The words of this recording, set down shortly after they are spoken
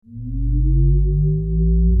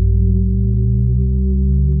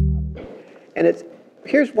And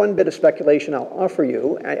here's one bit of speculation I'll offer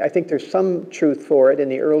you. I think there's some truth for it in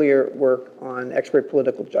the earlier work on expert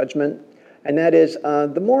political judgment, and that is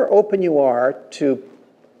the more open you are to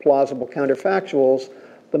plausible counterfactuals,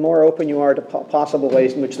 the more open you are to possible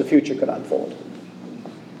ways in which the future could unfold.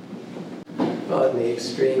 Well, in the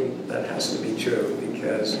extreme, that has to be true,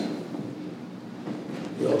 because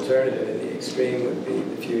the alternative in the extreme would be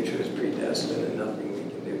the future is predestined and nothing we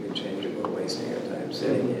can do can change it. We're wasting our time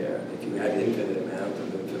sitting here. If you had infinite amount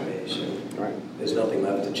of information, right, there's nothing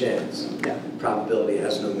left to chance. Yeah. Probability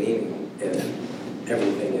has no meaning if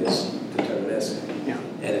everything is deterministic. Yeah.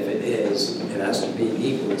 And if it is, it has to be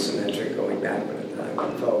equally symmetric going backward in time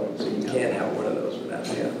and forward. So you can't have one of those without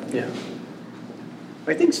the other. Yeah.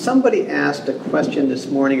 I think somebody asked a question this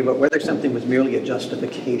morning about whether something was merely a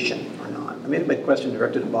justification or not. I mean, it might be a question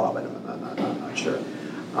directed at Bob, I'm not sure.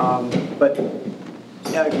 But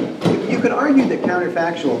you could argue that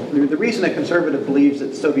counterfactual, the reason a conservative believes that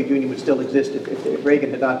the Soviet Union would still exist if Reagan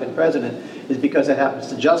had not been president is because it happens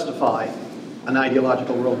to justify an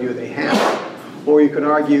ideological worldview they have. Or you could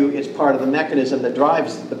argue it's part of the mechanism that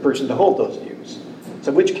drives the person to hold those views.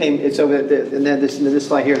 So which came, and then this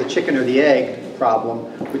slide here, the chicken or the egg problem,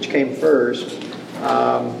 which came first,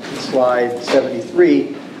 slide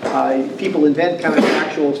 73. People invent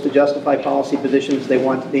counterfactuals to justify policy positions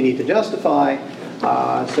they need to justify.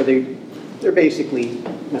 So they're basically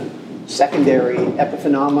secondary,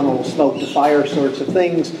 epiphenomenal, smoke to fire sorts of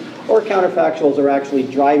things, or counterfactuals are actually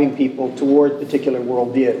driving people toward particular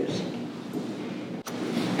worldviews.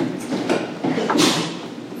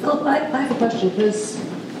 Philip, I have a question, because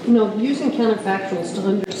using counterfactuals to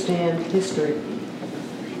understand history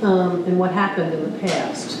and what happened in the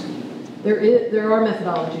past, there are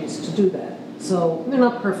methodologies to do that. So they're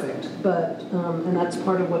not perfect, but and that's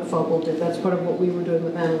part of what Fogel did. That's part of what we were doing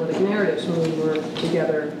with analytic narratives when we were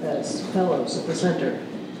together as fellows at the center,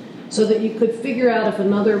 so that you could figure out if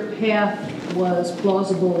another path was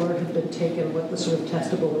plausible or had been taken, what the sort of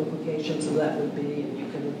testable implications of that would be, and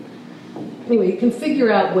you can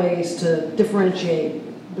figure out ways to differentiate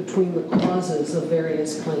between the causes of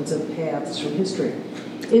various kinds of paths from history.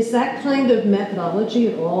 Is that kind of methodology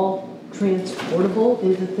at all transportable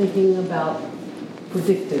into thinking about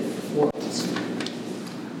predictive worlds?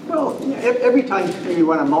 Well, every time you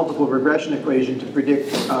run a multiple regression equation to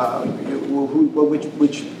predict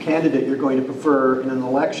which candidate you're going to prefer in an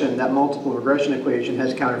election, that multiple regression equation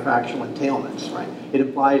has counterfactual entailments, right? It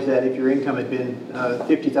implies that if your income had been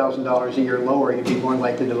 $50,000 a year lower, you'd be more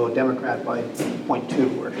likely to vote Democrat by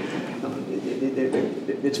 0.2. Or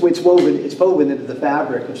it's woven into the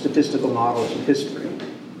fabric of statistical models of history.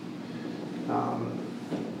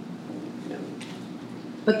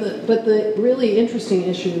 But the really interesting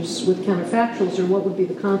issues with counterfactuals are what would be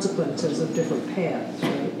the consequences of different paths,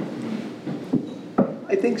 right?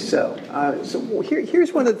 I think so.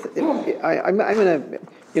 Here's one of the. I'm going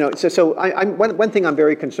to. One thing I'm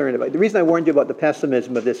very concerned about. The reason I warned you about the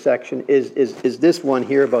pessimism of this section is this one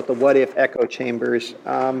here about the what if echo chambers.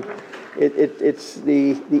 It's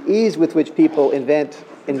the ease with which people invent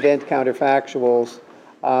counterfactuals.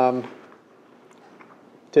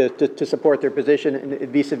 To support their position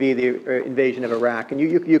vis-a-vis the invasion of Iraq, and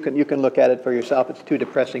you can look at it for yourself. It's too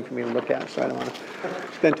depressing for me to look at, so I don't want to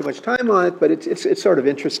spend too much time on it. But it's sort of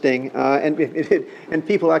interesting, and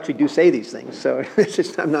people actually do say these things. So it's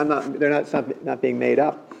just they're not being made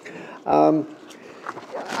up. I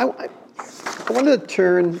wanted to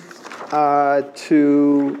turn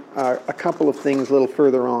to a couple of things a little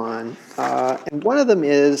further on, and one of them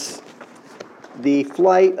is the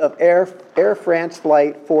flight of Air France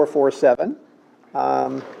Flight 447.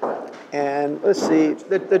 And let's see,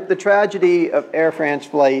 the tragedy of Air France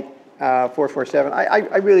Flight 447.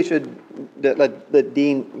 I really should let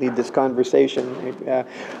Dean lead this conversation.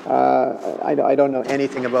 I don't know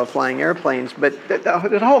anything about flying airplanes, but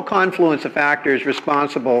the whole confluence of factors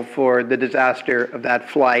responsible for the disaster of that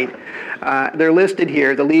flight, they're listed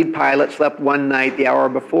here. The lead pilot slept one night the hour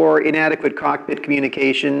before, inadequate cockpit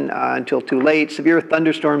communication until too late, severe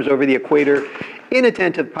thunderstorms over the equator,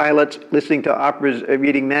 inattentive pilots listening to operas,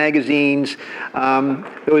 reading magazines.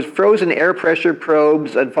 There was frozen air pressure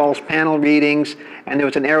probes and false panel readings, and there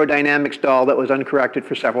was an aerodynamic stall that was uncorrected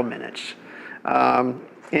for several minutes.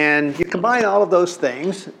 And you combine all of those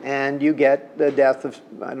things, and you get the death of,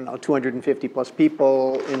 250 plus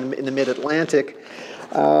people in the mid-Atlantic.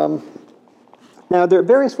 Now, there are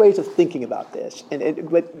various ways of thinking about this,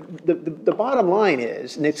 but the bottom line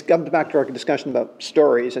is, and it comes back to our discussion about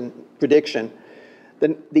stories and prediction,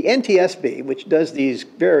 the NTSB, which does these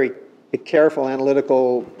very careful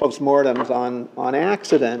analytical postmortems on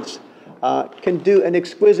accidents, can do an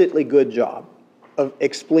exquisitely good job. of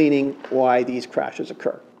explaining why these crashes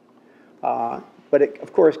occur. But it,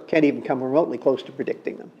 of course, can't even come remotely close to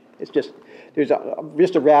predicting them. It's just, there's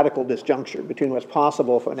just a radical disjuncture between what's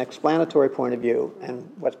possible from an explanatory point of view and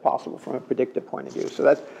what's possible from a predictive point of view. So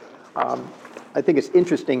that's, I think it's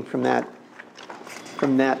interesting from that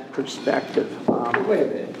perspective. Wait a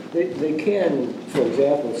minute. They can, for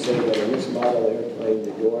example, say that in this model airplane,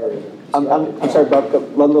 the door is... I'm sorry, Bob, a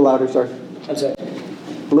little louder, sorry. I'm sorry.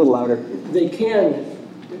 A little louder. They can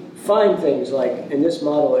find things like, in this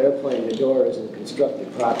model airplane, the door isn't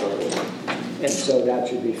constructed properly, and so that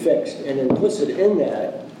should be fixed. And implicit in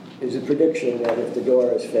that is a prediction that if the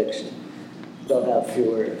door is fixed, they'll have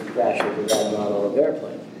fewer crashes with that model of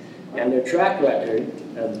airplane. And their track record,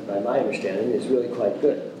 by my understanding, is really quite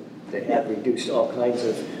good. They have reduced all kinds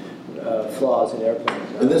of flaws in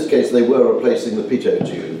airplanes. In this case, they were replacing the pitot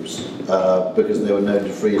tubes because they were known to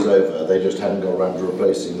freeze over. They just hadn't got around to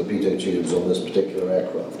replacing the pitot tubes on this particular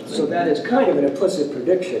aircraft. So that is kind of an implicit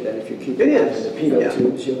prediction that if you keep an eye on the pitot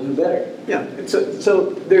tubes, you'll do better. Yeah, so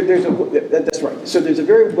that's right. So there's a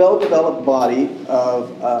very well-developed body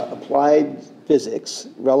of applied physics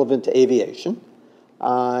relevant to aviation.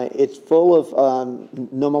 It's full of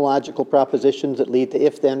nomological propositions that lead to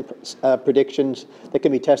if-then predictions that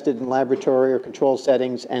can be tested in laboratory or control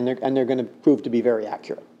settings, and they're going to prove to be very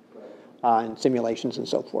accurate in simulations and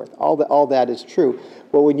so forth. All that is true.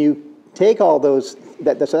 But when you take all those,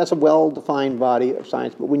 so that's a well-defined body of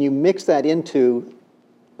science, but when you mix that into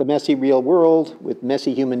the messy real world with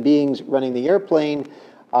messy human beings running the airplane,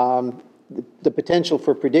 the potential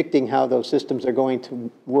for predicting how those systems are going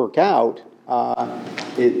to work out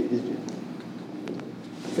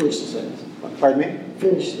Finish the sentence. Pardon me?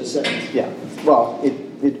 Finish the sentence. Yeah. Well,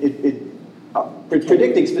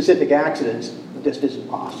 predicting specific accidents just isn't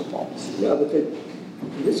possible. No, but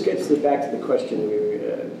this gets back to the question we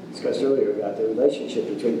discussed earlier about the relationship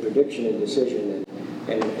between prediction and decision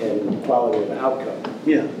and quality of outcome.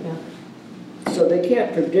 Yeah. So they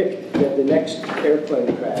can't predict that the next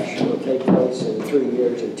airplane crash will take place in 3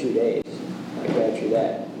 years and 2 days. I grant you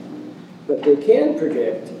that. But they can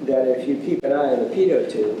predict that if you keep an eye on the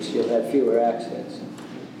pitot tubes, you'll have fewer accidents.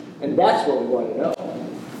 And that's what we want to know.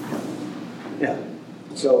 Yeah.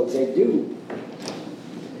 So they do,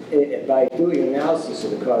 by doing analysis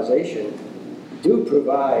of the causation, do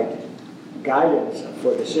provide guidance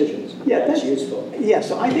for decisions. Yeah, that's useful. Yeah,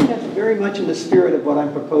 so I think that's very much in the spirit of what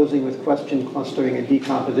I'm proposing with question clustering and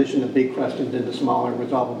decomposition of big questions into smaller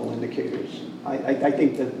resolvable indicators. I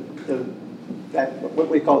think that what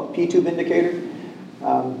we call it, P-tube indicator,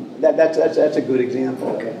 that's a good example.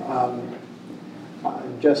 Okay.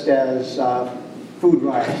 Just as food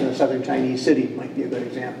riots in a southern Chinese city might be a good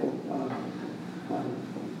example.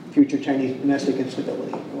 Future Chinese domestic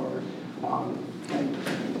instability, or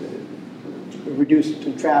reduced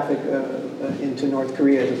traffic into North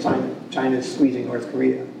Korea as a sign that China's squeezing North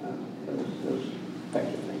Korea. Those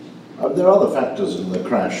types of things. There are other factors in the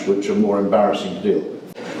crash which are more embarrassing to deal with.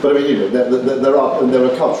 But I mean, there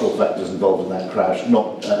are cultural factors involved in that crash,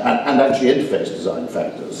 not and actually interface design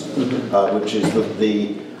factors, which is that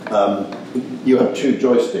you have two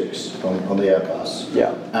joysticks on the Airbus,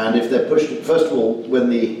 and if they're pushed, first of all, when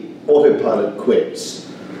the autopilot quits,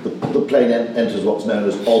 the plane enters what's known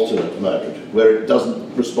as alternate mode, where it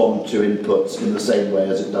doesn't respond to inputs in the same way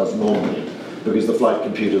as it does normally, because the flight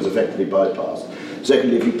computer is effectively bypassed.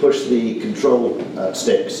 Secondly, if you push the control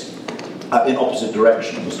sticks in opposite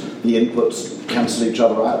directions, the inputs cancel each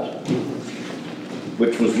other out,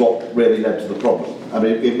 which was what really led to the problem. I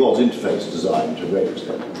mean, it was interface design to a great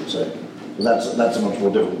extent, I would say. And that's a much more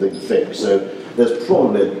difficult thing to fix. So there's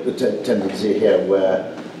probably a tendency here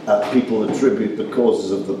where people attribute the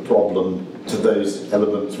causes of the problem to those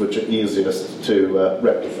elements which are easiest to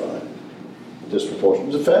rectify.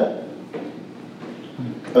 Disproportionate. Is it fair?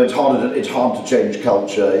 I mean, it's hard to change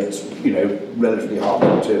culture. It's relatively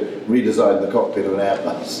hard to redesign the cockpit of an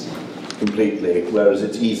Airbus completely, whereas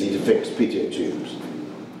it's easy to fix pitot tubes.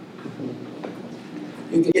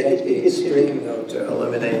 You can take the extreme, though, to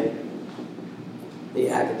eliminate the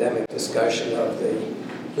academic discussion of the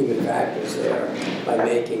human factors there by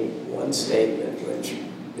making one statement which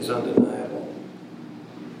is undeniable.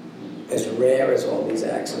 As rare as all these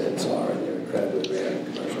accidents are, and they're incredibly rare in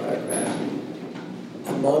commercial aircraft,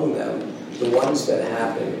 among them, the ones that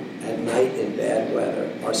happen at night in bad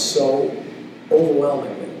weather are so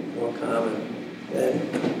overwhelmingly more common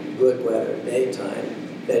than good weather daytime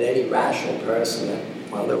that any rational person,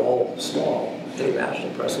 while they're all small, any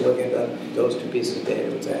rational person looking at those two pieces of data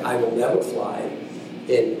would say, I will never fly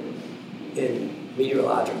in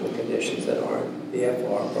meteorological conditions that aren't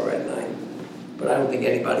VFR or at night. but I don't think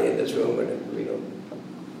anybody in this room would agree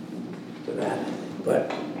to that.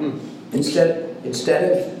 But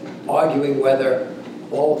instead of arguing whether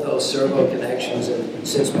all of those servo connections, and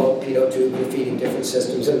since both pitot-tube were feeding different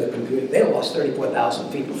systems in the computer, they lost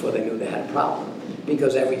 34,000 feet before they knew they had a problem,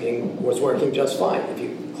 because everything was working just fine. If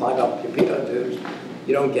you clog up your pitot tubes,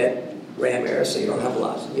 you don't get ram air, so you don't have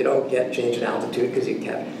loss. You don't get change in altitude because you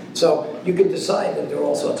kept. So you can decide that there are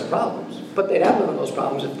all sorts of problems, but they'd have none of those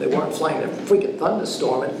problems if they weren't flying a freaking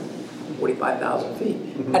thunderstorm at 45,000 feet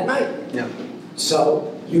at night. Yeah.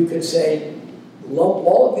 So you could say, lump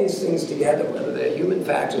all of these things together, whether they're human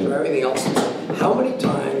factors or everything else. How many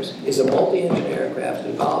times is a multi-engine aircraft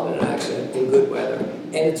involved in an accident in good weather?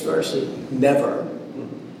 And it's virtually never,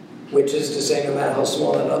 which is to say no matter how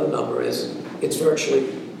small that other number is, it's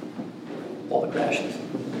virtually all the crashes.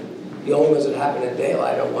 The only ones that happened in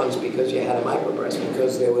daylight are ones because you had a microburst,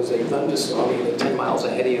 because there was a thunderstorm either 10 miles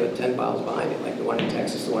ahead of you or 10 miles behind you, like the one in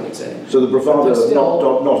Texas, the one in San. So the bravado But of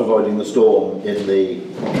still- not avoiding the storm it's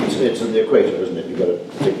in the equator, isn't it? You've got a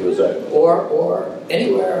particular zone. Or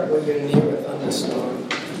anywhere where you're near a thunderstorm,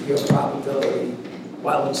 your probability,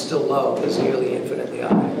 while it's still low, is nearly infinitely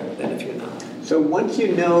higher than if you're not. So once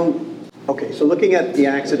you know, okay, so looking at the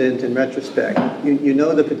accident in retrospect, you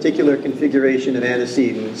know the particular configuration of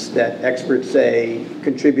antecedents that experts say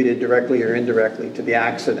contributed directly or indirectly to the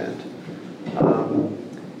accident.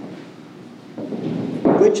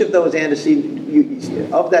 Which of those antecedents,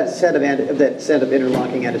 of that set of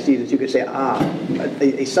interlocking antecedents, you could say, a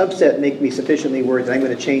subset make me sufficiently worried that I'm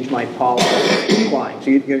going to change my policy flying.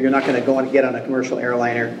 So you're not going to go and get on a commercial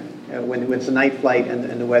airliner when it's a night flight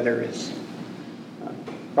and the weather is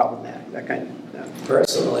problematic. That kind of.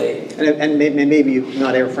 Personally, And maybe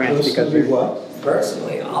not Air France because they're.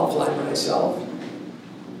 Personally, I'll fly myself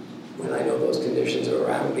when I know those conditions are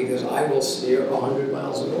around, because I will steer 100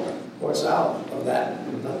 miles north or south of that.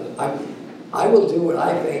 I will do what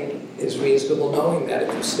I think is reasonable, knowing that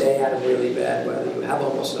if you stay out of really bad weather, you have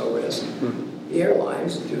almost no risk. The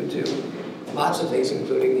airlines, due to lots of things,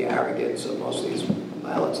 including the arrogance of most of these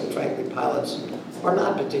pilots, and frankly, pilots are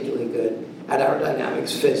not particularly good at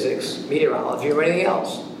aerodynamics, physics, meteorology, or anything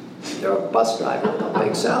else. They're a bus driver with a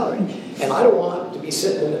big salary. And I don't want to be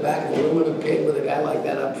sitting in the back of the aluminum pit with a guy like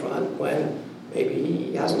that up front when maybe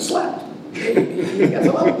he hasn't slept. Maybe he has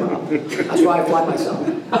a other problem. That's why I fly myself.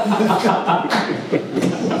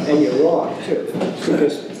 And you're wrong, too,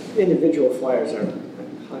 because individual flyers are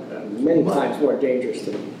many times more dangerous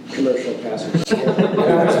than commercial passengers.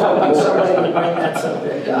 That's how somebody would bring that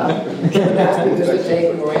subject up. That's because they're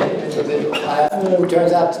taking away an individual flyer who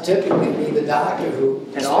turns out to typically be the doctor who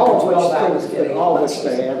And all of 12 hours which getting all of which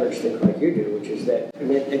lessons. the average think like you do, which is that, I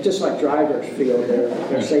mean, and just like drivers feel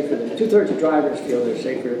they're safer than, 2/3 of drivers feel they're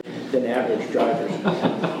safer than average drivers.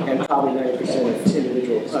 And probably 90% of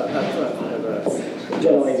individual,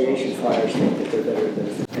 general aviation flyers think that they're better than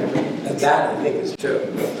average. And that, I think, is true.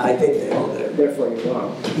 I think they all do. Therefore, you're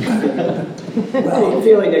wrong. Well,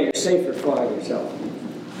 Feeling that you're safer flying yourself.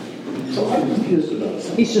 So I'm confused about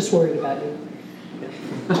something. He's just worried about you.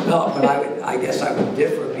 no, but I guess I would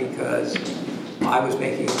differ, because I was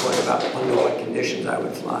making a point about under what conditions I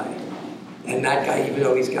would fly. And that guy, even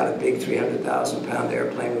though he's got a big 300,000-pound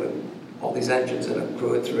airplane with all these engines and a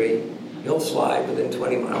crew of 3, he'll fly within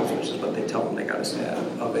 20 miles, which is what they tell him they got to stay out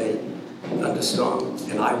of a thunderstorm,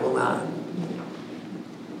 and I will not.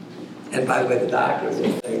 And by the way, the doctors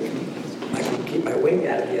will think I can keep my wing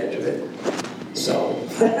out of the edge of it. So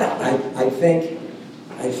I think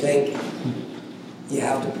you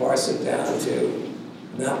have to parse it down to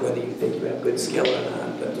not whether you think you have good skill or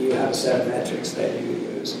not, but do you have a set of metrics that you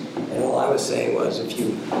use? And all I was saying was, if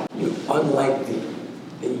you unlike the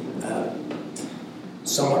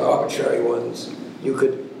somewhat arbitrary ones, you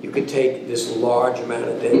could take this large amount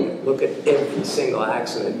of data, look at every single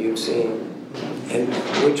accident you've seen, and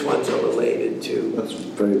which ones are related to That's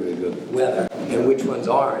very, very good. weather and which ones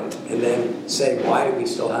aren't, and then say, why do we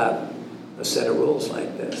still have a set of rules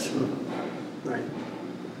like this? Right.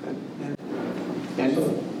 I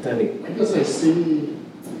guess I see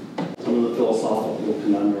some of the philosophical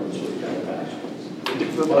conundrums with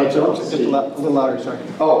counterfactuals. But I don't Just a see. little louder, sorry.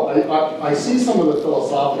 Oh, I see some of the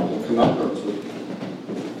philosophical conundrums with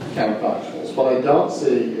counterfactuals. What I don't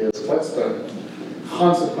see is what's the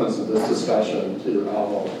consequence of this discussion to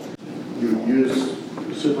how you use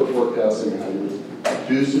super forecasting and how you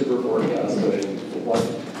do super forecasting.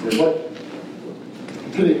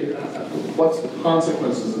 What's the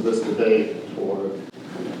consequences of this debate toward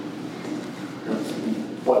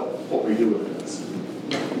what we do with this?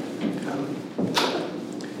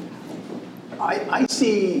 I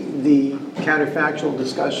see the counterfactual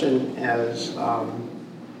discussion as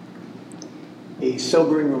a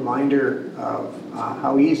sobering reminder of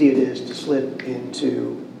how easy it is to slip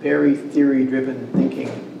into very theory-driven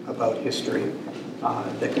thinking about history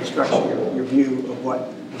that constructs your view of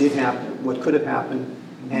what did happen, what could have happened,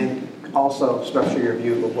 and also structure your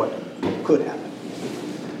view of what could happen.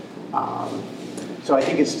 So I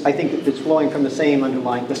think it's flowing from the same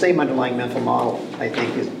underlying mental model. I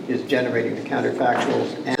think is generating the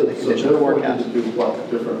counterfactuals and the conditional forecast. So therefore, you do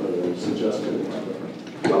what differently, or suggest doing what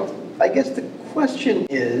differently? Well, I guess the question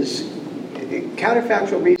is,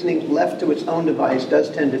 counterfactual reasoning left to its own device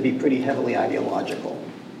does tend to be pretty heavily ideological.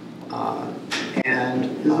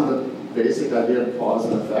 Isn't the basic idea of cause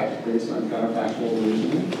and effect based on counterfactual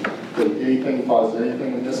reasoning? That anything caused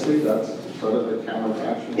anything in history, that's sort of a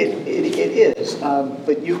counterfactual? It is,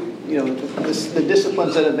 but the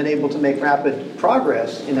disciplines that have been able to make rapid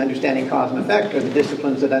progress in understanding cause and effect are the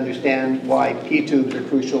disciplines that understand why P-tubes are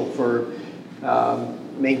crucial for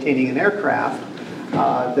maintaining an aircraft.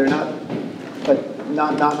 They're not, but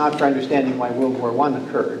not for understanding why World War I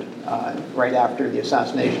occurred right after the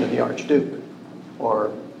assassination of the Archduke,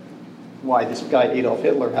 or why this guy Adolf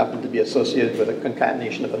Hitler happened to be associated with a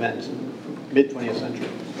concatenation of events in the mid-20th century.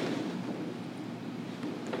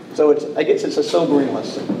 So I guess it's a sobering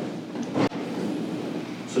lesson.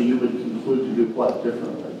 So you would conclude to do what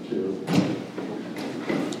differently too?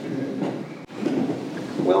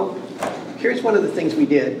 Well, here's one of the things we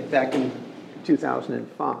did back in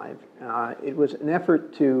 2005. It was an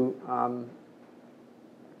effort to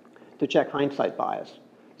check hindsight bias.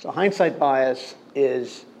 So hindsight bias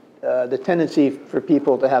is the tendency for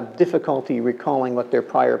people to have difficulty recalling what their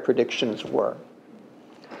prior predictions were.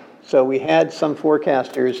 So we had some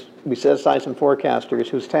forecasters, we set aside some forecasters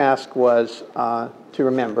whose task was to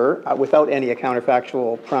remember without any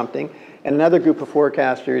counterfactual prompting, and another group of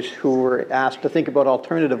forecasters who were asked to think about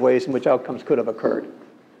alternative ways in which outcomes could have occurred.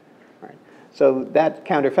 Right. So that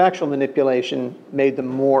counterfactual manipulation made them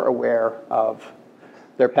more aware of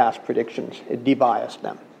their past predictions. It debiased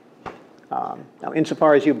them. Now,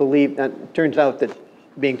 insofar as you believe, it turns out that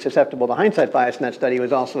being susceptible to hindsight bias in that study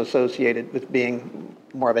was also associated with being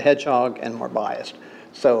more of a hedgehog and more biased.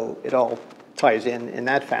 So it all ties in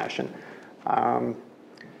that fashion.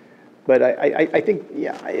 But I think,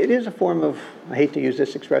 yeah, it is a form of, I hate to use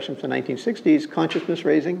this expression from the 1960s, consciousness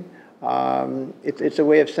raising. It's a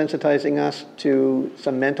way of sensitizing us to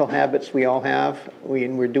some mental habits we all have.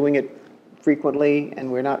 We're doing it frequently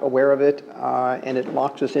and we're not aware of it, and it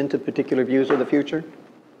locks us into particular views of the future.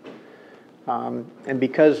 And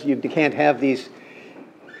because you can't have these,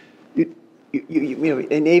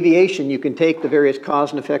 in aviation, you can take the various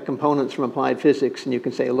cause and effect components from applied physics and you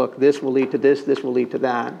can say, look, this will lead to this will lead to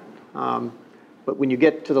that. But when you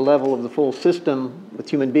get to the level of the full system with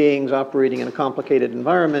human beings operating in a complicated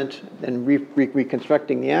environment and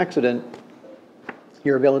reconstructing the accident,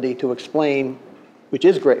 your ability to explain, which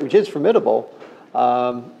is great, which is formidable,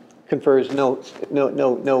 confers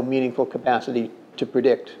no meaningful capacity to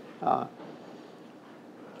predict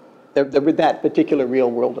that particular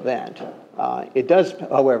real-world event. It does,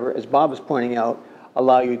 however, as Bob is pointing out,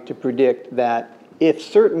 allow you to predict that if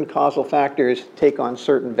certain causal factors take on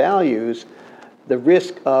certain values, the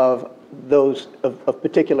risk of those of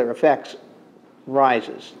particular effects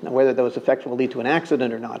rises. Now, whether those effects will lead to an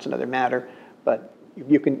accident or not is another matter, but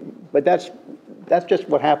that's just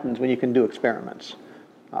what happens when you can do experiments.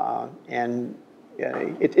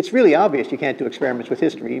 It's really obvious you can't do experiments with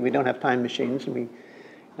history. We don't have time machines, and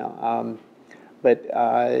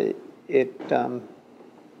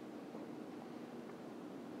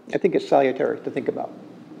I think it's salutary to think about.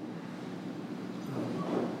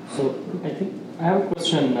 So I think I have a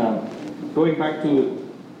question. Going back to,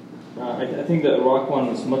 I think the Iraq one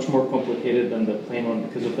is much more complicated than the plane one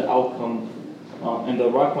because of the outcome, and the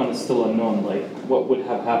Iraq one is still unknown. Like, what would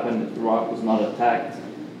have happened if Iraq was not attacked?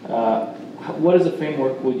 What is the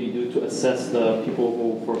framework would you do to assess the people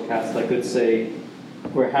who forecast? Like, let's say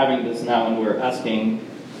we're having this now and we're asking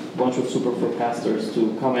a bunch of super forecasters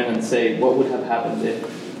to come in and say what would have happened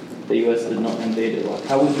if the U.S. did not invade Iraq.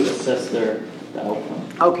 How would you assess the outcome?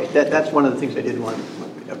 Okay, that's one of the things I did want.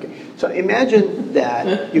 Okay, so imagine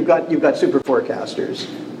that you've got super forecasters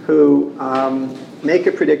who make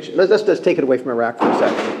a prediction. Let's just take it away from Iraq for a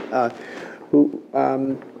second.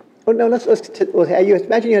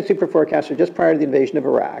 Imagine you had super forecasters just prior to the invasion of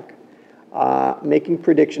Iraq, making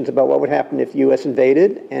predictions about what would happen if the U.S.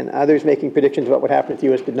 invaded, and others making predictions about what happened if the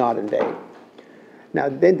U.S. did not invade. Now,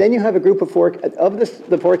 then you have a group of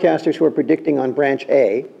the forecasters who are predicting on branch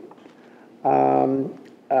A.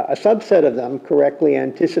 A subset of them correctly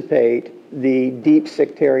anticipate the deep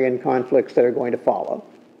sectarian conflicts that are going to follow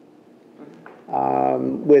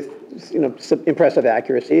with impressive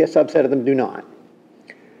accuracy. A subset of them do not.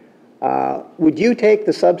 Would you take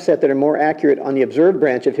the subset that are more accurate on the observed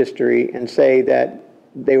branch of history and say that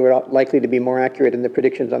they were likely to be more accurate in the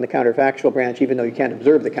predictions on the counterfactual branch, even though you can't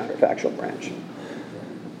observe the counterfactual branch?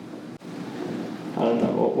 I don't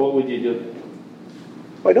know. What would you do?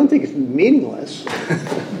 Well, I don't think it's meaningless.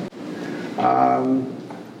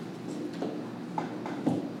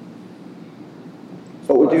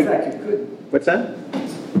 What would Well, you? in fact, you could, What's that?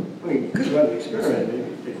 I mean, you could run the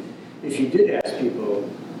experiment if you did ask people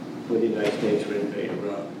when the United States would invade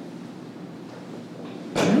Iraq.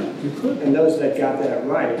 You could. And those that got that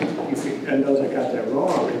right, and those that got that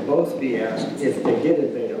wrong, could both be asked if they did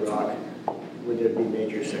invade Iraq, would there be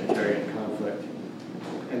major sectarian conflict?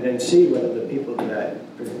 And then see whether the people that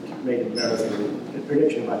made the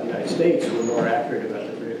prediction about the United States were more accurate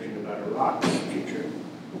about the prediction about Iraq's future.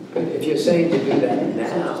 But if you're saying to do that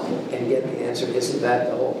now and get the answer, isn't that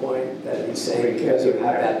the whole point? That he's saying because you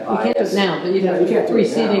have that You bias? can't do it now, but you Yeah, have you can't do it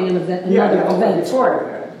preceding now. an event, Yeah, another event.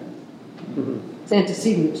 before that. It's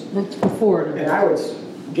antecedent, it's before an And event. I would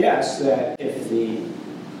guess that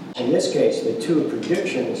in this case, the two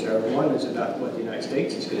predictions are, one is about what the United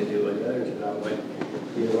States is going to do, and the other is about what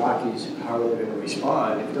the Iraqis, how they're going to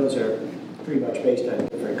respond. If those are pretty much based on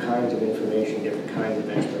different kinds of information, different kinds of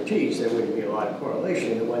expertise, there wouldn't be a lot of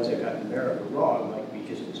correlation. The ones that got America wrong might be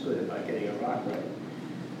just as good about getting Iraq right.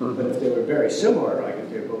 But if they were very similar, like if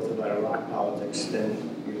they're both about Iraq politics, then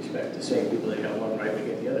you expect the same people that got one right would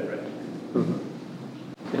get the other right.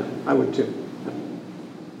 Yeah, I would too.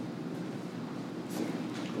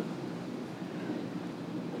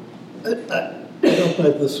 I don't know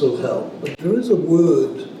if this will help, but there is a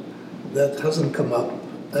word that hasn't come up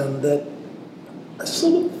and that I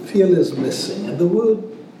sort of feel is missing, and the word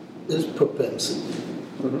is propensity.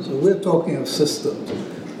 So we're talking of systems,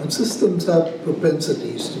 and systems have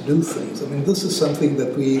propensities to do things. I mean, this is something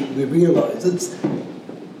that we realize.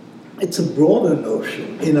 It's a broader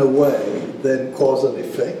notion, in a way, than cause and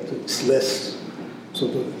effect. It's less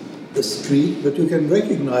sort of discrete, but you can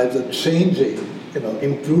recognize that changing,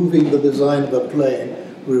 improving the design of a plane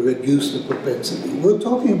will reduce the propensity. We're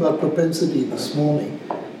talking about propensity this morning,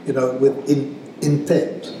 with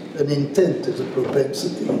intent. An intent is a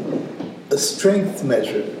propensity. A strength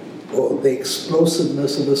measure, or the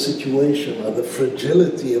explosiveness of a situation, or the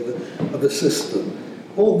fragility of a system.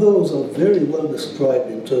 All those are very well described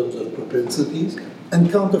in terms of propensities, and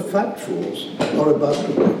counterfactuals are about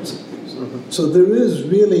propensities. So there is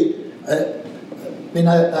really, I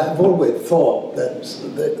have always thought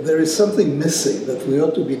that there is something missing, that we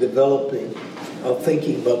ought to be developing our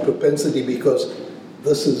thinking about propensity, because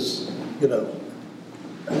this is,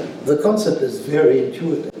 the concept is very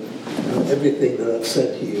intuitive. Everything that I've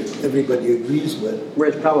said here, everybody agrees with.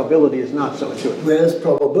 Whereas probability is not so intuitive. Whereas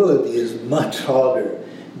probability is much harder.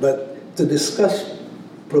 But to discuss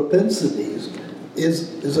propensities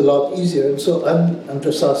is a lot easier. And so I'm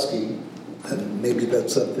just asking, and maybe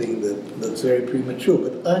that's something that's very premature,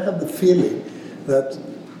 but I have the feeling that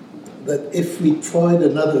if we tried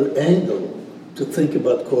another angle to think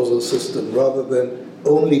about causal system rather than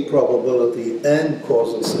only probability and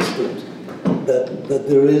causal systems, that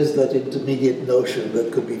there is that intermediate notion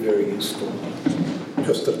that could be very useful.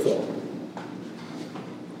 Just a thought.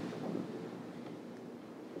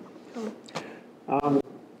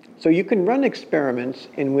 So you can run experiments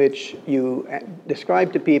in which you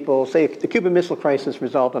describe to people, say the Cuban Missile Crisis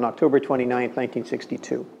resolved on October 29th,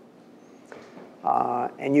 1962.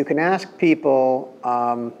 And you can ask people,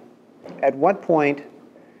 at what point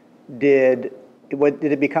did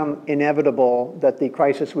it become inevitable that the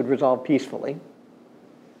crisis would resolve peacefully?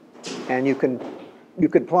 And you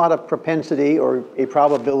could plot a propensity or a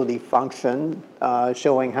probability function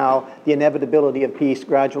showing how the inevitability of peace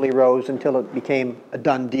gradually rose until it became a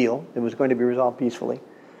done deal. It was going to be resolved peacefully.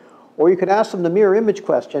 Or you could ask them the mirror image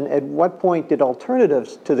question: at what point did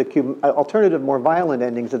alternatives to the alternative, more violent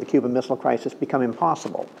endings of the Cuban Missile Crisis become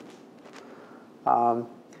impossible? Now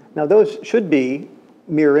those should be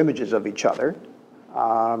mirror images of each other.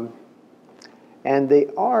 And they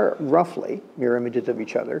are roughly mirror images of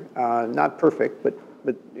each other, not perfect, but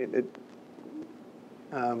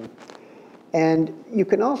and you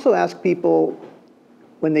can also ask people,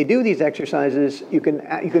 when they do these exercises, you can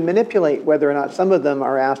manipulate whether or not some of them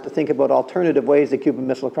are asked to think about alternative ways the Cuban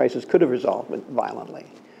Missile Crisis could have resolved violently.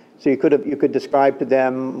 So you could describe to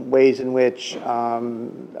them ways in which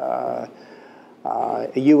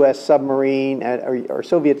a U.S. submarine or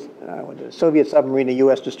Soviet submarine, a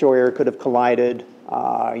U.S. destroyer could have collided.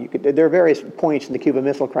 There are various points in the Cuban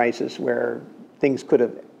Missile Crisis where things could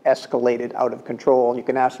have escalated out of control. You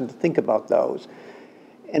can ask them to think about those.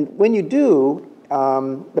 And when you do,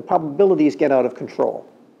 the probabilities get out of control.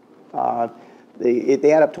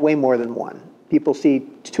 They add up to way more than one. People see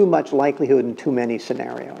too much likelihood in too many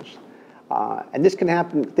scenarios. And this can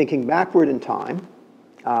happen thinking backward in time,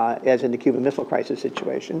 as in the Cuban Missile Crisis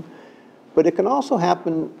situation, but it can also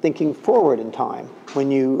happen thinking forward in time when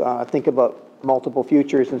you think about multiple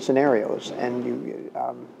futures and scenarios. And you,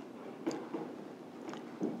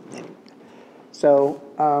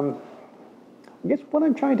 I guess what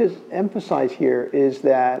I'm trying to emphasize here is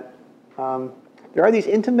that there are these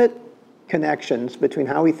intimate connections between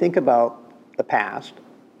how we think about the past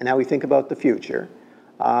and how we think about the future.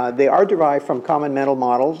 They are derived from common mental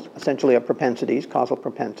models, essentially of propensities, causal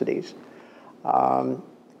propensities.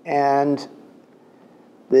 And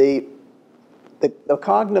the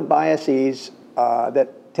cognitive biases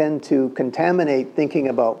that tend to contaminate thinking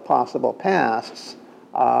about possible pasts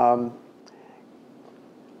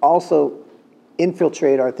also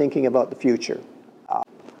infiltrate our thinking about the future.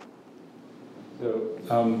 So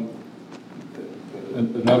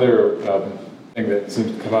another thing that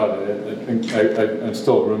seems to come out, I think I'm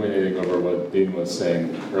still ruminating over what Dean was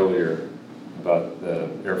saying earlier about the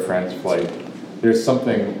Air France flight. There's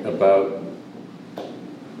something about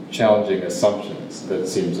challenging assumptions that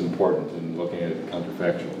seems important in looking at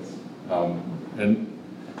counterfactuals. And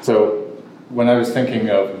so when I was thinking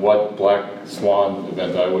of what black swan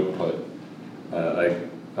event I would put, I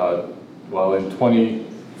thought, well, in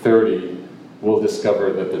 2030, we'll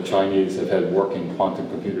discover that the Chinese have had working quantum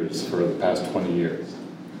computers for the past 20 years.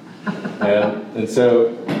 But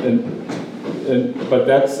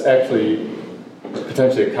that's actually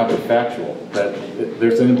potentially a counterfactual, that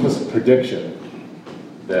there's an implicit prediction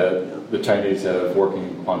that the Chinese have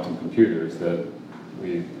working quantum computers that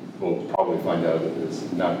we will probably find out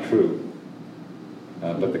is not true.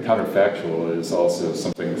 But the counterfactual is also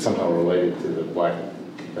something somehow related to the black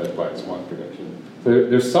swan prediction.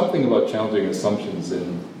 There's something about challenging assumptions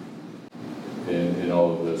in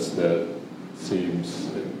all of this that seems,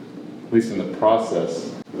 at least in the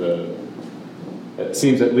process, it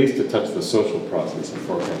seems at least to touch the social process of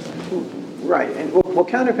forecasting. Right, and well,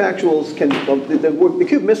 counterfactuals can, the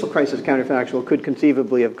Cuban Missile Crisis counterfactual could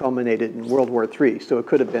conceivably have culminated in World War III, so it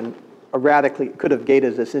could have been could have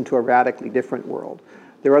gated us into a radically different world.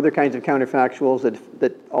 There are other kinds of counterfactuals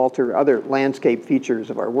that alter other landscape features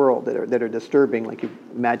of our world that are disturbing, like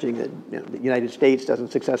imagining that the United States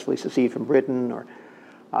doesn't successfully secede from Britain, or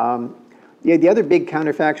the other big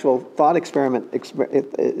counterfactual thought experiment,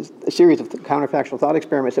 a series of counterfactual thought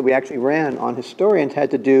experiments that we actually ran on historians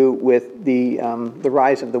had to do with the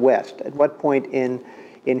rise of the West. At what point in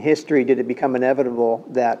history did it become inevitable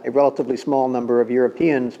that a relatively small number of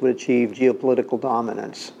Europeans would achieve geopolitical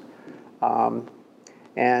dominance?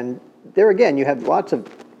 And there again, you have lots of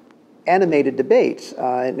animated debates,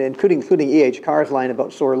 including E.H. Carr's line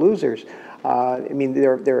about sore losers. I mean,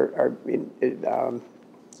 there are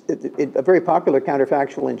a very popular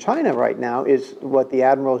counterfactual in China right now is what the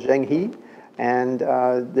Admiral Zheng He and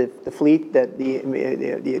the fleet that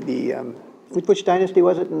which dynasty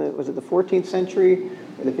was it? Was it the 14th century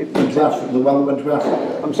or the 15th century? The one that went to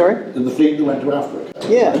Africa. I'm sorry? The fleet that went to Africa.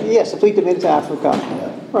 Yes, the fleet that went to Africa. Yeah.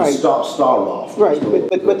 Right. Star Raft. Right,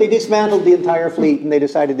 but they dismantled the entire fleet, and they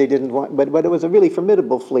decided they didn't want. But it was a really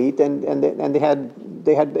formidable fleet, and they had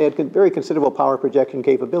very considerable power projection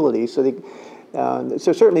capabilities. So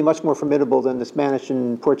so certainly much more formidable than the Spanish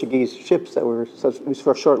and Portuguese ships that were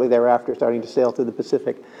shortly thereafter starting to sail through the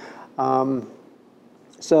Pacific.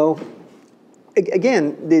 So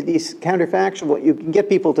again, these counterfactual, you can get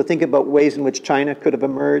people to think about ways in which China could have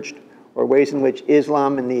emerged, or ways in which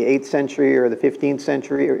Islam in the 8th century or the 15th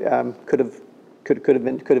century could have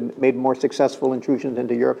made more successful intrusions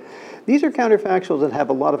into Europe. These are counterfactuals that have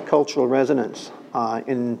a lot of cultural resonance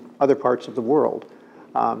in other parts of the world.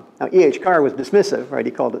 Now, E.H. Carr was dismissive, right?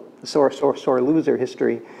 He called it the sore loser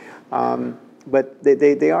history, but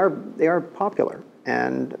they are popular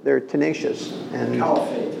and they're tenacious. And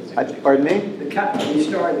Caliphate. Pardon me? The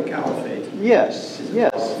story of the Caliphate. Yes. Yeah,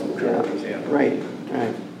 example. Right.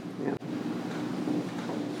 Yeah.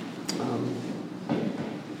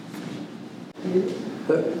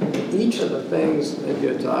 Each of the things that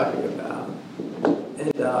you're talking about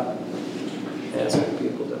end up asking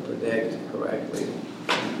people to predict correctly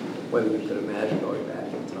whether you could imagine going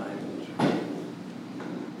back in time.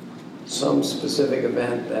 Some specific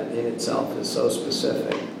event that in itself is so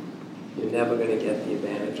specific, you're never going to get the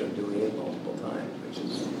advantage of doing it multiple times. which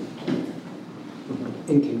is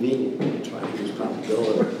inconvenient when you're trying to use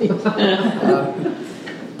probability.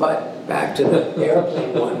 But back to the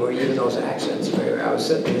airplane one, where even those accents are very, I was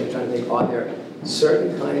sitting there trying to think, are there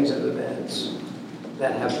certain kinds of events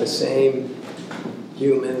that have the same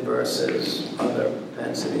human versus other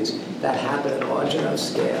propensities that happen at a large enough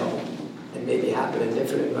scale and maybe happen in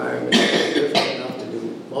different environments, different enough to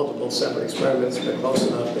do multiple separate experiments, but close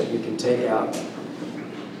enough that you can take out,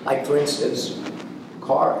 like for instance,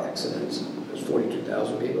 car accidents. There's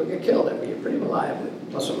 42,000 people get killed every year, pretty reliably,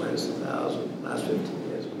 plus or minus 1,000, last 15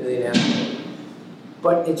 years, a million animals.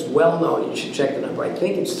 But it's well known, you should check the number, I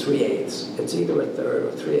think it's 3/8. It's either a third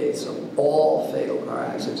or 3/8 of all fatal car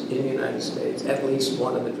accidents in the United States, at least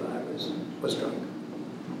one of the drivers was drunk.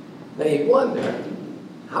 Now you wonder,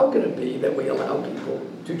 how can it be that we allow people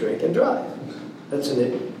to drink and drive?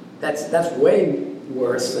 That's way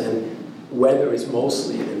worse than weather is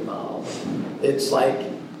mostly involved. It's like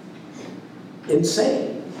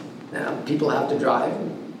insane. Now, people have to drive,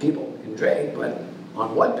 people can drink, but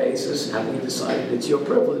on what basis have we decided it's your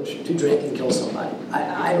privilege to drink and kill somebody?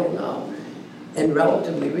 I don't know. And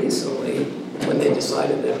relatively recently, when they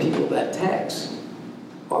decided that people that text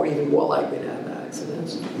are even more likely to have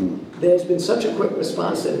accidents, there's been such a quick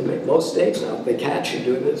response that in most states now, if they catch you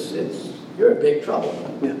doing this, you're in big trouble.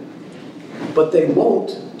 Yeah. But they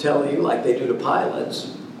won't tell you, like they do to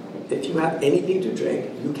pilots, if you have anything to drink,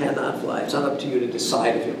 you cannot fly. It's not up to you to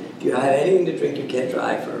decide. If you have anything to drink, you can't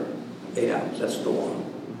drive for 8 hours. That's the law.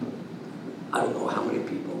 I don't know how many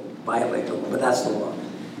people violate the law, but that's the law.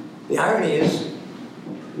 The irony is,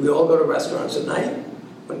 we all go to restaurants at night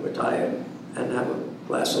when we're tired and have a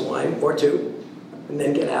glass of wine or two, and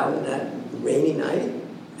then get out on that rainy night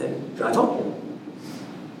and drive home.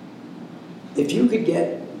 If you could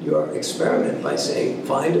get your experiment by saying,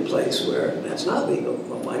 find a place where that's not legal,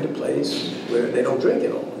 or find a place where they don't drink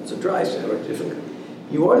at all, it's a dry set or a different,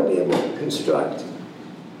 you ought to be able to construct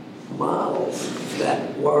models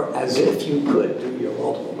that were as if you could do your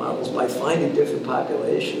multiple models by finding different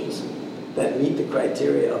populations that meet the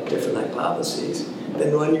criteria of different hypotheses,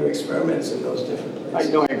 then run your experiments in those different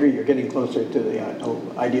places. I agree. You're getting closer to the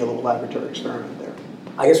ideal of a laboratory experiment there.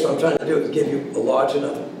 I guess what I'm trying to do is give you a large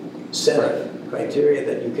enough set of criteria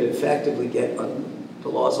that you could effectively get the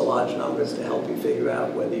laws of large numbers to help you figure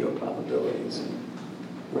out whether your probabilities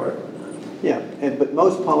work or not. Yeah, but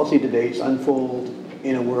most policy debates unfold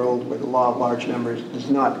in a world where the law of large numbers does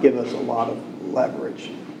not give us a lot of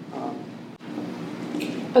leverage.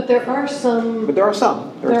 But there are some. But there are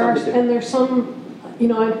some. And there's some,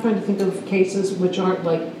 I'm trying to think of cases which aren't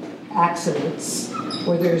like accidents,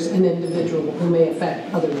 where there's an individual who may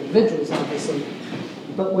affect other individuals, obviously,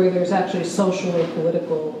 but where there's actually social or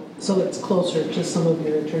political, so it's closer to some of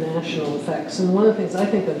your international effects. And one of the things I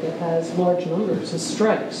think of that has large numbers is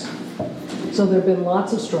strikes. So there have been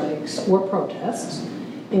lots of strikes or protests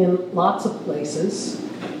in lots of places,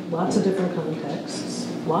 lots of different contexts,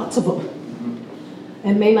 lots of them.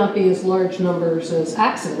 And may not be as large numbers as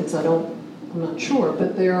accidents, I'm not sure,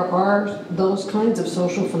 but there are those kinds of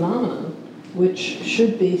social phenomena which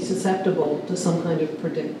should be susceptible to some kind of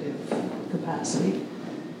predictive capacity,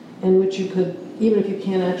 and which you could, even if you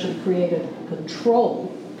can't actually create a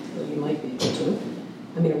control, though you might be able to,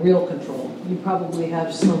 a real control, you probably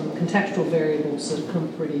have some contextual variables that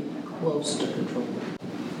come pretty close to control.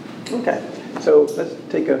 Okay, so let's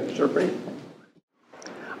take a short break.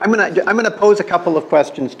 I'm going to pose a couple of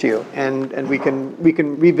questions to you, and we can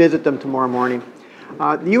revisit them tomorrow morning.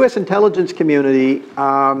 The U.S. intelligence community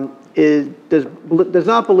does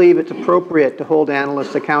not believe it's appropriate to hold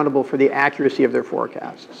analysts accountable for the accuracy of their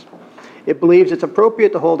forecasts. It believes it's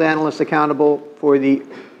appropriate to hold analysts accountable for the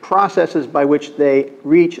processes by which they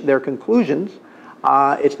reach their conclusions.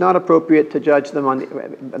 It's not appropriate to judge them on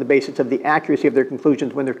the basis of the accuracy of their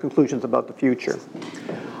conclusions when they're conclusions about the future.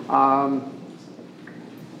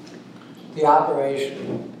 The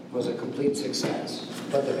operation was a complete success,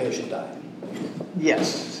 but the patient died.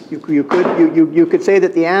 Yes, you could say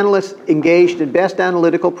that the analysts engaged in best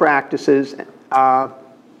analytical practices.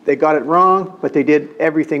 They got it wrong, but they did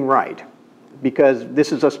everything right, because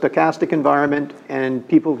this is a stochastic environment, and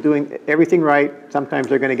people doing everything right, sometimes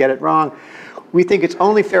they're going to get it wrong. We think it's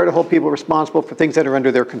only fair to hold people responsible for things that are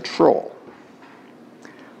under their control.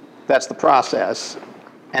 That's the process,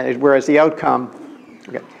 and whereas the outcome.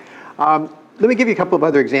 Okay. Let me give you a couple of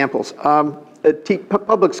other examples.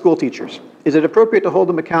 Public school teachers. Is it appropriate to hold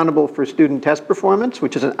them accountable for student test performance,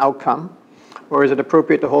 which is an outcome, or is it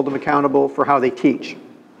appropriate to hold them accountable for how they teach?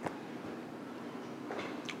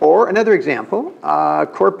 Or another example,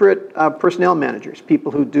 corporate personnel managers,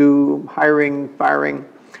 people who do hiring, firing.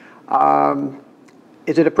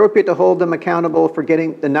 Is it appropriate to hold them accountable for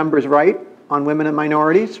getting the numbers right on women and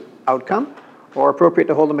minorities, outcome, or appropriate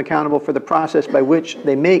to hold them accountable for the process by which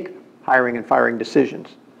they make hiring and firing decisions?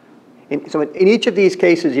 So in each of these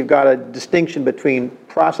cases, you've got a distinction between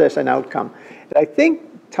process and outcome that I think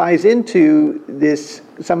ties into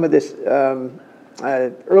some of this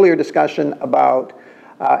earlier discussion about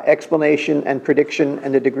explanation and prediction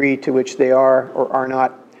and the degree to which they are or are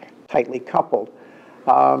not tightly coupled.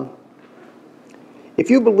 If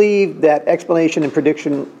you believe that explanation and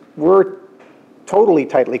prediction were totally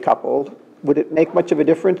tightly coupled, would it make much of a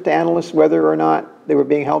difference to analysts whether or not they were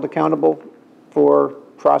being held accountable for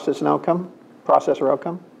process and outcome, process or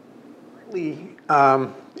outcome?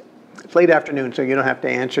 It's late afternoon, so you don't have to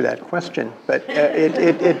answer that question, but it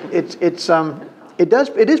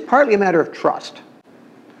is partly a matter of trust.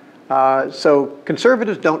 So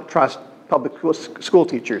conservatives don't trust public school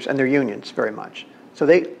teachers and their unions very much. So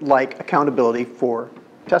they like accountability for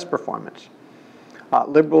test performance.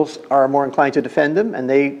 Liberals are more inclined to defend them, and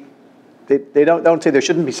they don't say there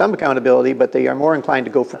shouldn't be some accountability, but they are more inclined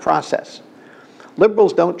to go for process.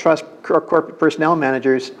 Liberals don't trust corporate personnel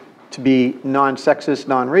managers to be non-sexist,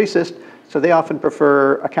 non-racist, so they often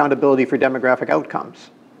prefer accountability for demographic outcomes.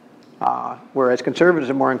 Whereas conservatives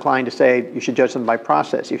are more inclined to say you should judge them by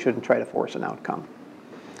process, you shouldn't try to force an outcome.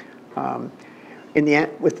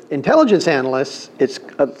 With intelligence analysts, it's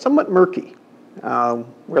somewhat murky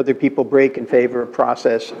whether people break in favor of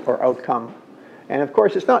process or outcome. And of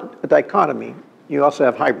course, it's not a dichotomy. You also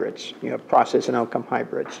have hybrids. You have process and outcome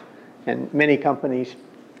hybrids. And many companies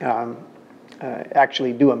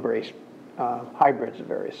actually do embrace hybrids of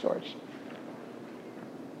various sorts.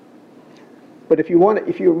 But are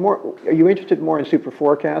you interested more in super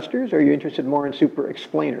forecasters, or are you interested more in super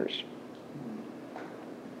explainers?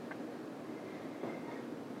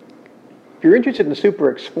 If you're interested in super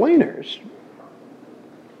explainers,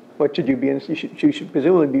 what should you be? You should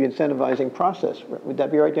presumably be incentivizing process. Would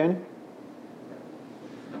that be right, Danny?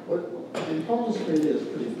 Well, the intelligence community is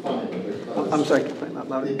pretty funny because I'm sorry.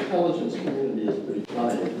 the intelligence community is pretty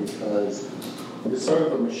funny because it's sort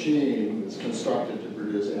of a machine that's constructed to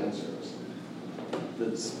produce answers.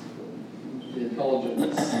 The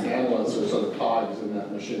intelligence analysts are sort of cogs in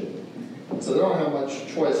that machine. So they don't have much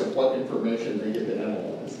choice of what information they get to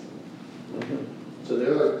analyze. So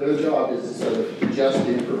their job is to sort of ingest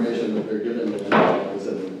the information that they're given to analyze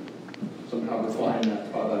and somehow refine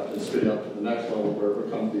that product and spit it up to the next level where it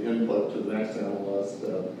becomes the input to the next analyst.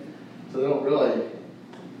 So they don't really.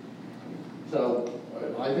 So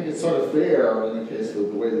I think it's sort of fair in the case of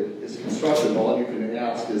the way that it's constructed. All you can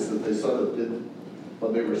ask is that they sort of did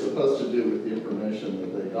what they were supposed to do with the information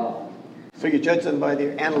that they got. So you judge them by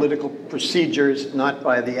their analytical procedures, not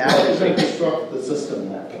by the They accuracy. construct the system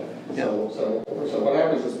that way. Yeah. So what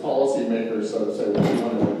happens is policymakers sort of say, well, we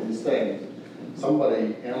want to do these things.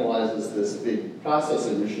 Somebody analyzes this big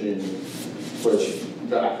processing machine, which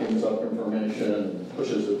vacuums up information,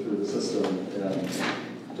 pushes it through the system, and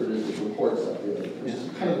produces reports at the end. Which is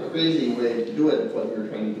kind of a crazy way to do it if what you're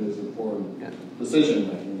trying to do is inform decision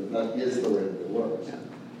making. That is the way that it works.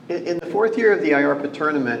 Yeah. In the fourth year of the IARPA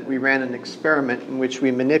tournament, we ran an experiment in which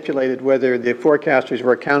we manipulated whether the forecasters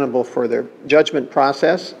were accountable for their judgment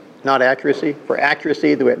process, not accuracy, for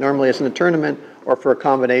accuracy, the way it normally is in the tournament, or for a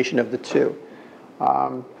combination of the two.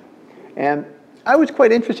 And I was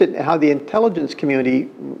quite interested in how the intelligence community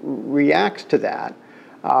reacts to that.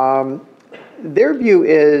 Their view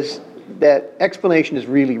is that explanation is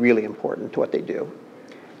really, really important to what they do.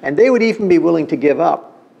 And they would even be willing to give up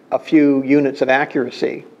a few units of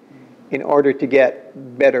accuracy in order to get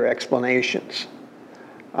better explanations.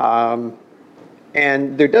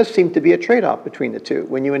 And there does seem to be a trade-off between the two.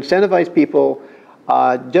 When you incentivize people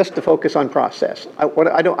just to focus on process, I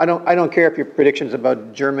don't care if your predictions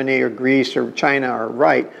about Germany or Greece or China are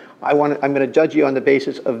right. I'm going to judge you on the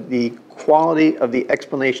basis of the quality of the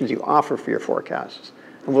explanations you offer for your forecasts.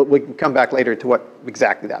 And we can come back later to what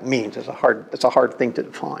exactly that means. It's a hard thing to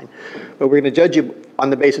define. But we're going to judge you on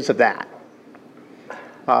the basis of that.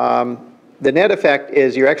 The net effect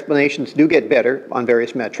is your explanations do get better on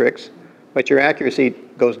various metrics, but your accuracy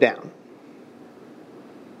goes down.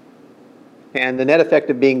 And the net effect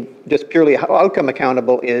of being just purely outcome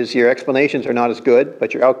accountable is your explanations are not as good,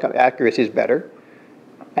 but your outcome accuracy is better.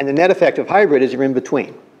 And the net effect of hybrid is you're in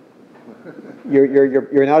between.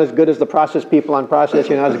 You're not as good as the process people on process.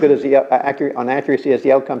 You're not as good as the on accuracy as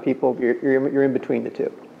the outcome people. You're in between the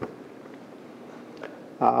two.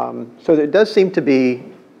 So there does seem to be,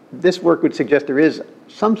 this work would suggest there is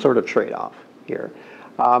some sort of trade-off here.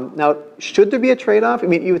 Now, should there be a trade-off? I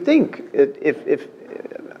mean, you would think if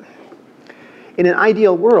in an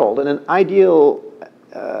ideal world, in an ideal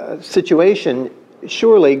situation,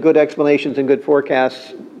 surely good explanations and good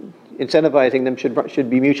forecasts, incentivizing them should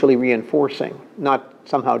be mutually reinforcing, not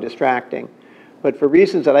somehow distracting. But for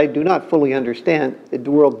reasons that I do not fully understand, the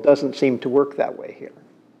world doesn't seem to work that way here.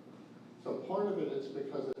 So part of it is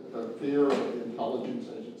because of the fear of the intelligence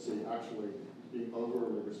agency actually being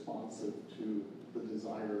overly responsive to the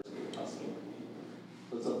desires of the customer.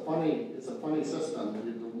 It's a funny system.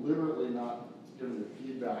 You're deliberately not giving the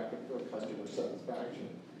feedback for customer satisfaction.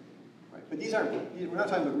 Right. But we're not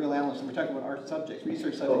talking about real analysts, we're talking about our subjects,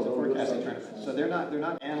 research subjects and forecasting tournaments. So they're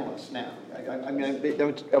not analysts now.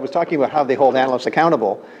 I was talking about how they hold analysts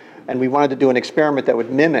accountable, and we wanted to do an experiment that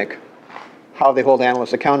would mimic how they hold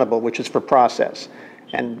analysts accountable, which is for process.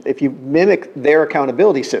 And if you mimic their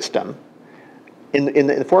accountability system in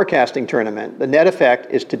the forecasting tournament, the net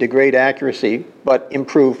effect is to degrade accuracy, but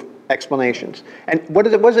improve explanations. And what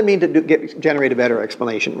does it mean to generate a better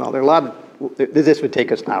explanation? Well, there are a lot of, this would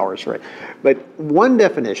take us hours, right? But one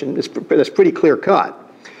definition that's pretty clear cut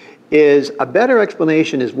is a better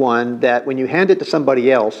explanation is one that when you hand it to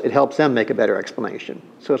somebody else, it helps them make a better explanation.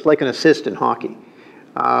 So it's like an assist in hockey.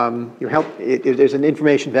 There's an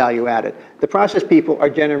information value added. The process people are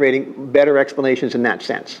generating better explanations in that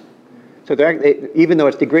sense. So even though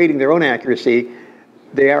it's degrading their own accuracy,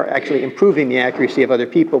 they are actually improving the accuracy of other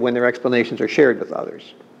people when their explanations are shared with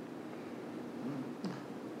others.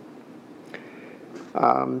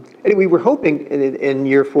 Anyway, we're hoping in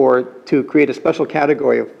year 4 to create a special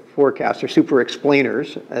category of forecasters, super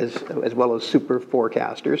explainers, as well as super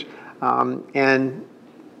forecasters. And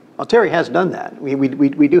Terry has done that.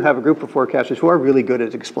 We do have a group of forecasters who are really good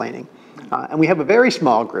at explaining. And we have a very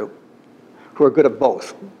small group who are good at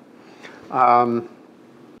both.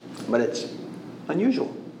 But it's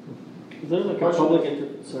unusual. Is there like a public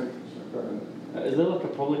Is there like a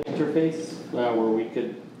public interface where we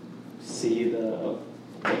could see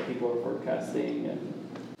what people are forecasting? And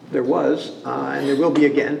There was, and there will be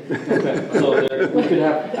again. okay, so we could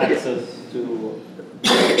have access to.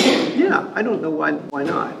 Yeah, I don't know why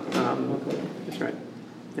not. That's right.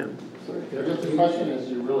 Yeah. I guess the question is,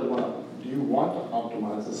 do you want to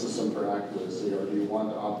optimize the system for accuracy, or do you want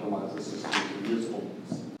to optimize the system for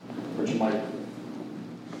usefulness, which might?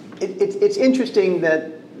 It's interesting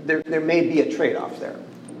that there may be a trade-off there.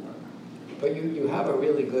 But you have a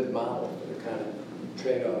really good model for the kind of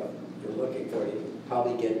trade-off you're looking for. You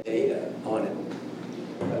probably get data on it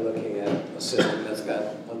by looking at a system that's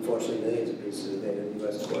got, unfortunately, millions of pieces of data in the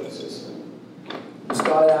U.S. court system. You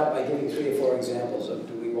start out by giving 3 or 4 examples of,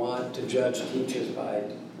 do we want to judge teachers by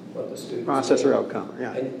what the students Process do? or outcome,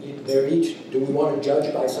 yeah. And they're each, do we want to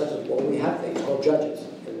judge by such as, well, we have things called judges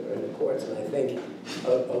in the courts, and I think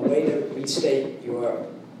a way to restate your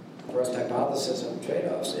first hypothesis on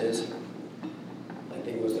trade-offs is, I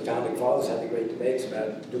think it was the Founding Fathers had the great debates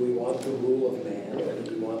about, do we want the rule of man or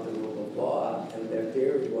do we want the rule of law? And their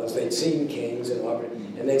theory was they'd seen kings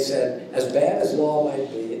and they said, as bad as law might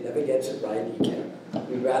be, it never gets it right, you can't.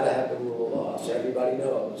 We'd rather have the rule of law, so everybody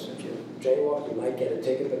knows. If you jaywalk, you might get a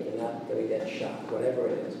ticket, but you're not going to get shot, whatever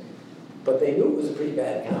it is. But they knew it was a pretty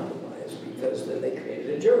bad compromise because then they created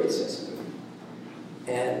a jury system.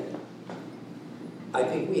 And I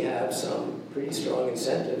think we have some pretty strong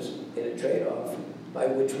incentives in a trade-off by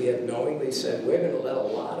which we have knowingly said we're going to let a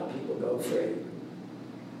lot of people go free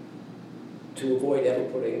to avoid ever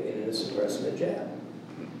putting an innocent person in jail.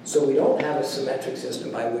 So we don't have a symmetric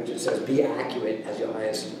system by which it says be accurate as your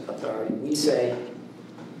highest authority. We say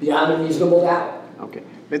beyond a reasonable doubt. Okay.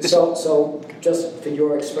 So just for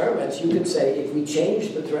your experiments, you could say if we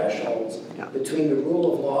change the thresholds between the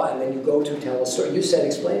rule of law and then you go to tell a story. You said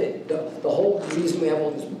explain it. The whole reason we have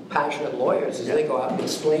all these passionate lawyers is they go out and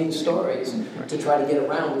explain stories to try to get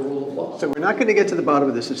around the rule of law. So we're not going to get to the bottom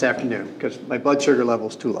of this afternoon because my blood sugar level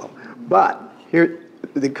is too low. But here,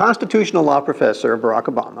 the constitutional law professor of Barack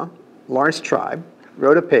Obama, Lawrence Tribe,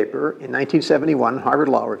 wrote a paper in 1971, Harvard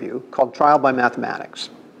Law Review, called Trial by Mathematics.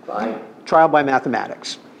 Fine. Trial by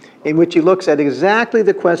Mathematics, in which he looks at exactly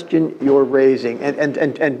the question you're raising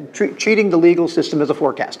and treating the legal system as a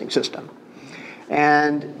forecasting system.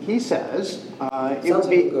 And he says it would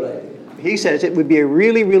be a good idea. He says it would be a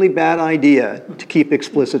really, really bad idea to keep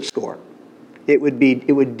explicit score. It would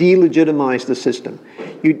delegitimize the system.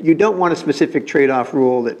 You don't want a specific trade-off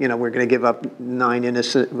rule that we're going to give up 9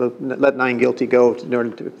 innocent, let 9 guilty go in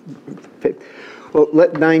order to. Well,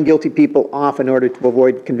 let 9 guilty people off in order to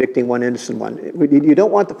avoid convicting 1 innocent one. You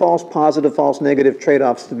don't want the false positive, false negative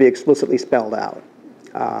trade-offs to be explicitly spelled out.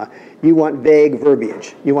 You want vague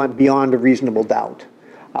verbiage. You want beyond a reasonable doubt.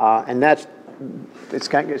 And that's it's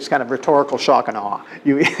kind of rhetorical shock and awe.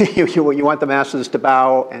 You want the masses to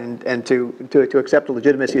bow and to accept the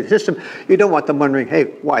legitimacy of the system. You don't want them wondering,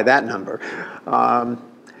 hey, why that number?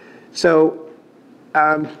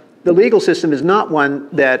 The legal system is not one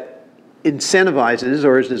that incentivizes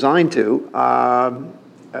or is designed to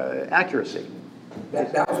accuracy.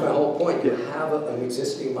 That was my whole point. You have an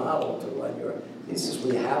existing model to run your thesis.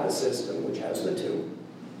 We have a system which has the two.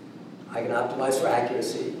 I can optimize for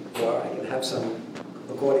accuracy, or I can have some,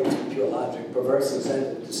 according to pure logic, perverse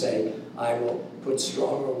incentive to say, I will put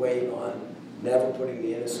stronger weight on never putting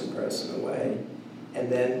the innocent person away.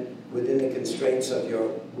 And then within the constraints of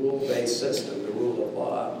your rule-based system, the rule of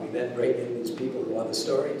law, we then bring in these people who are the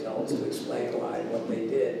storytellers to explain why what they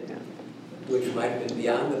did, which might have been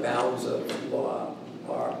beyond the bounds of law,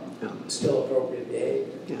 are still appropriate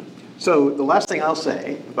behavior. Yeah. So the last thing I'll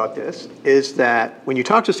say about this is that when you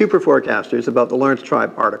talk to super forecasters about the Lawrence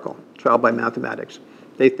Tribe article, Trial by Mathematics,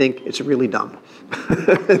 they think it's really dumb.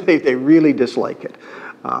 they really dislike it.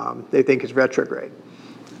 They think it's retrograde.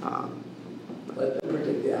 Let them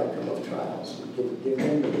predict the outcome of trials. Give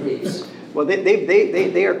them the briefs. Well,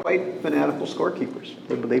 they are quite fanatical scorekeepers.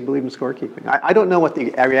 They believe in scorekeeping. I don't know what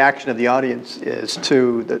the reaction of the audience is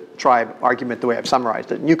to the tribe argument the way I've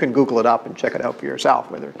summarized it. And you can Google it up and check it out for yourself,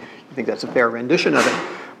 whether you think that's a fair rendition of it.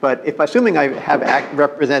 But if assuming I have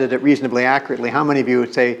represented it reasonably accurately, how many of you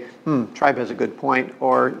would say, tribe has a good point,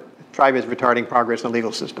 or tribe is retarding progress in the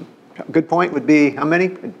legal system? A good point would be how many,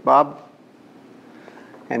 Bob?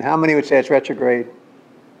 And how many would say it's retrograde?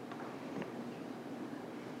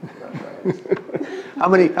 How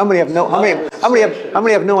many have no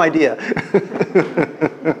idea?